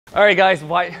All right, guys,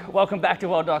 welcome back to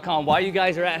Weld.com. While you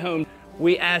guys are at home,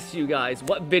 we asked you guys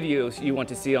what videos you want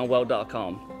to see on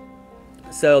Weld.com.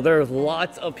 So there's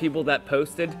lots of people that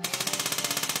posted.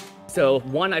 So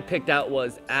one I picked out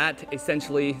was at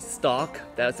essentially stock.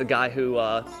 That's the guy who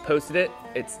posted it.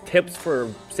 It's tips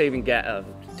for saving gas.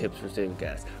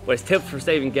 But it's tips for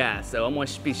saving gas. So I'm going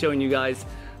to be showing you guys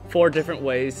 4 different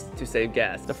ways to save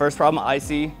gas. The first problem I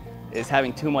see is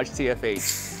having too much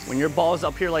CFH. When your ball's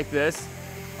up here like this,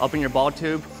 up in your ball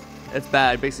tube, it's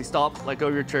bad. Basically stop, let go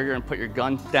of your trigger and put your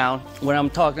gun down. When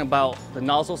I'm talking about the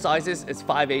nozzle sizes, it's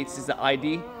 5/8 is the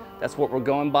ID. That's what we're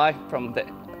going by. From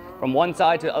one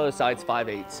side to the other side, it's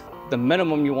 5/8. The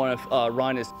minimum you want to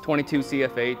run is 22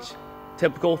 CFH,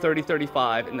 typical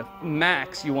 30-35, and the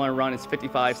max you want to run is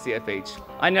 55 CFH.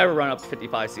 I never run up to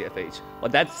 55 CFH,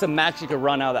 but that's the max you can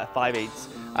run out of that 5/8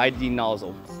 ID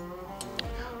nozzle.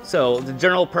 So the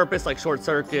general purpose, like short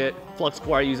circuit, flux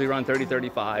core, I usually run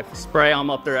 30-35. Spray,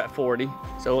 I'm up there at 40.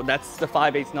 So that's the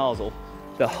 5/8 nozzle.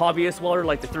 The hobbyist welder,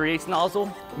 like the 3/8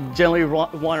 nozzle, you generally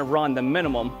want to run the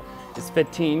minimum is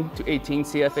 15 to 18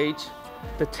 CFH.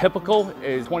 The typical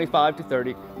is 25 to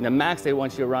 30, and the max they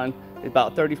want you to run is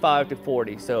about 35 to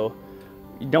 40. So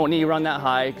you don't need to run that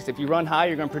high, because if you run high,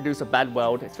 you're going to produce a bad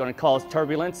weld. It's going to cause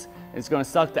turbulence, and it's going to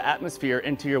suck the atmosphere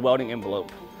into your welding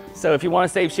envelope. So if you want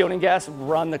to save shielding gas,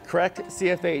 run the correct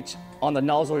CFH on the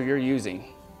nozzle you're using.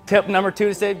 Tip number 2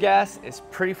 to save gas is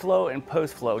pre-flow and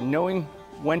post-flow, knowing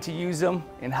when to use them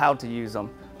and how to use them.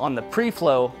 On the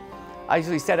pre-flow, I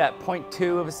usually set at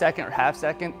 0.2 of a second or half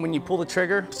second. When you pull the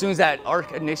trigger, as soon as that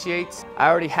arc initiates, I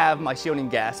already have my shielding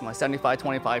gas, my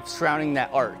 75-25, surrounding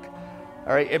that arc.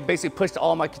 All right, it basically pushed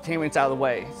all my contaminants out of the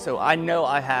way. So I know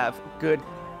I have good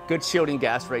shielding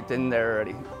gas right in there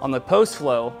already. On the post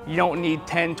flow, you don't need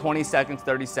 10, 20 seconds,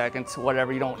 30 seconds,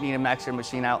 whatever. You don't need to max your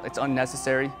machine out. It's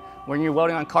unnecessary. When you're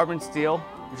welding on carbon steel,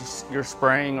 you're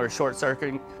spraying or short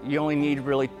circuiting, you only need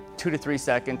really 2 to 3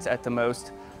 seconds at the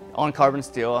most. On carbon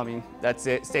steel, I mean, that's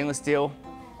it. Stainless steel,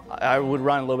 I would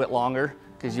run a little bit longer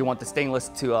because you want the stainless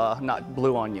to not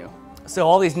blue on you. So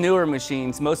all these newer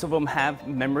machines, most of them have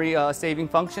memory saving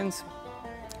functions.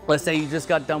 Let's say you just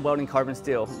got done welding carbon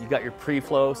steel. You got your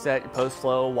pre-flow set, your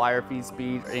post-flow, wire feed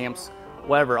speed, amps,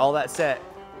 whatever, all that set.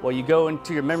 Well, you go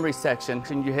into your memory section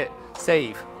and you hit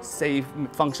save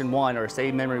function 1 or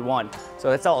save memory 1.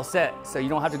 So that's all set. So you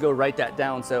don't have to go write that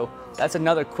down. So that's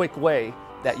another quick way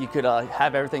that you could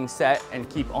have everything set and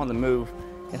keep on the move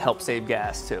and help save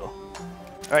gas too. All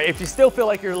right, if you still feel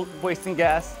like you're wasting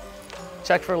gas,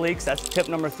 check for leaks. That's tip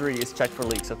number 3 is check for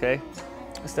leaks, okay?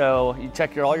 So you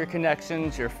check all your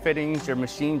connections, your fittings, your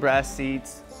machine brass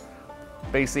seats.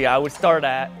 Basically, I would start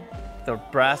at the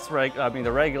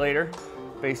the regulator.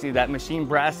 Basically, that machine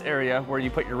brass area where you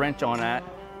put your wrench on at.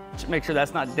 Make sure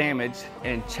that's not damaged,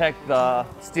 and check the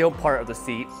steel part of the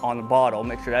seat on the bottle.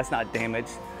 Make sure that's not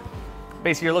damaged.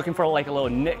 Basically, you're looking for like a little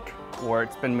nick where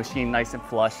it's been machined nice and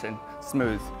flush and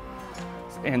smooth.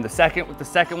 And the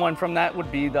second one from that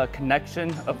would be the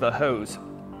connection of the hose.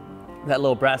 That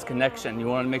little brass connection, you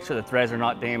want to make sure the threads are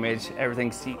not damaged,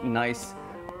 everything's seating nice.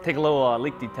 Take a little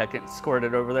leak detectant, squirt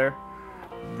it over there.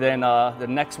 Then the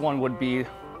next one would be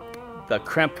the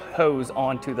crimp hose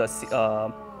onto the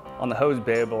on the hose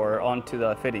bib or onto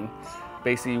the fitting.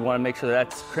 Basically, you want to make sure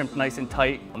that's crimped nice and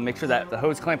tight. Make sure that the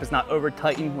hose clamp is not over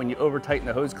tightened. When you over tighten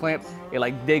the hose clamp, it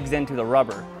like digs into the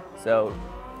rubber. So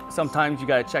sometimes you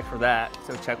got to check for that.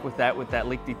 So check with that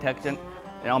leak detectant.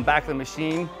 And on back of the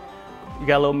machine, you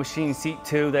got a little machine seat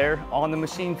too there on the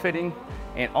machine fitting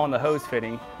and on the hose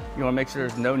fitting. You want to make sure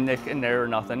there's no nick in there or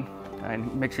nothing.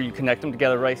 And make sure you connect them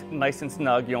together right, nice and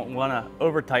snug. You don't want to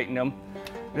over tighten them.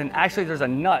 Then actually there's a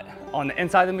nut on the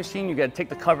inside of the machine. You got to take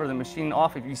the cover of the machine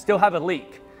off. If you still have a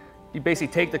leak, you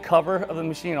basically take the cover of the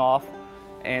machine off,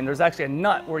 and there's actually a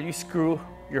nut where you screw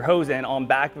your hose in on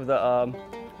back of the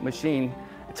machine.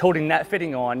 It's holding that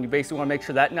fitting on. You basically want to make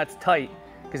sure that nut's tight,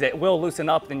 because it will loosen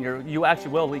up, and you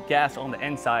actually will leak gas on the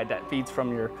inside that feeds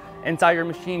from your inside your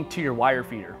machine to your wire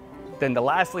feeder. Then the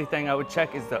lastly thing I would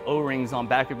check is the O-rings on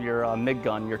back of your MIG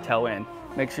gun, your tail end.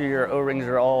 Make sure your O-rings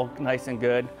are all nice and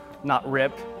good, not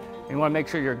ripped. You want to make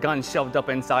sure your gun's shoved up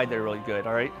inside there really good,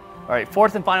 all right? All right,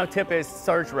 4th and final tip is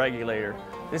surge regulator.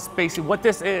 This basically, what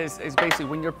this is basically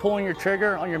when you're pulling your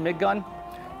trigger on your MIG gun,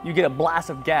 you get a blast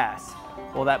of gas.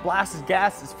 Well, that blast of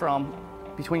gas is from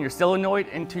between your solenoid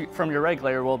and from your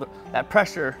regulator. Well, that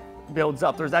pressure builds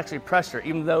up. There's actually pressure,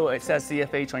 even though it says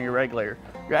CFH on your regulator.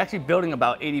 You're actually building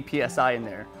about 80 PSI in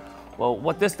there. Well,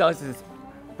 what this does is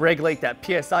regulate that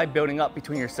PSI building up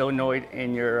between your solenoid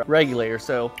and your regulator.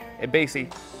 So it basically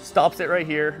stops it right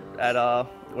here at,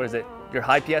 what is it? Your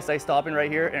high PSI stopping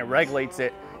right here, and it regulates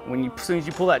it As soon as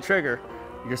you pull that trigger,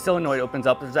 your solenoid opens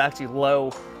up. There's actually a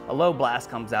low blast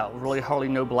comes out, really hardly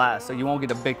no blast. So you won't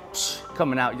get a big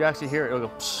coming out. You actually hear it, it'll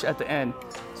go at the end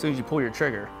as soon as you pull your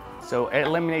trigger. So it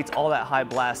eliminates all that high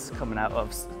blast coming out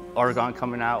of argon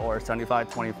coming out, or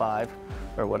 75-25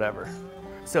 or whatever.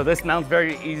 So this mounts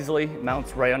very easily,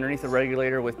 mounts right underneath the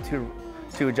regulator with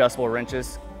two adjustable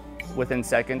wrenches within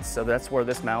seconds. So that's where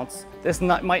this mounts. This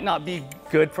might not be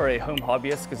good for a home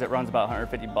hobbyist because it runs about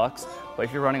 150 bucks, but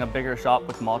if you're running a bigger shop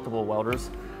with multiple welders,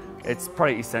 it's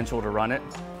probably essential to run it.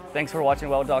 Thanks for watching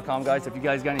Weld.com, guys. If you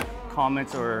guys got any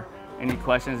comments or any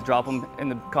questions, drop them in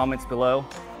the comments below.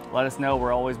 Let us know.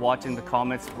 We're always watching the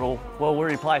comments. We'll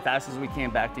reply fast as we can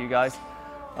back to you guys.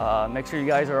 Make sure you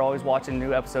guys are always watching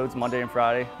new episodes Monday and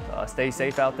Friday. Stay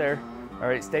safe out there. All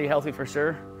right, stay healthy for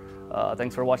sure.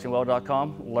 Thanks for watching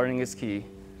Weld.com. Learning is key.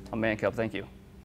 I'm Man Cub. Thank you.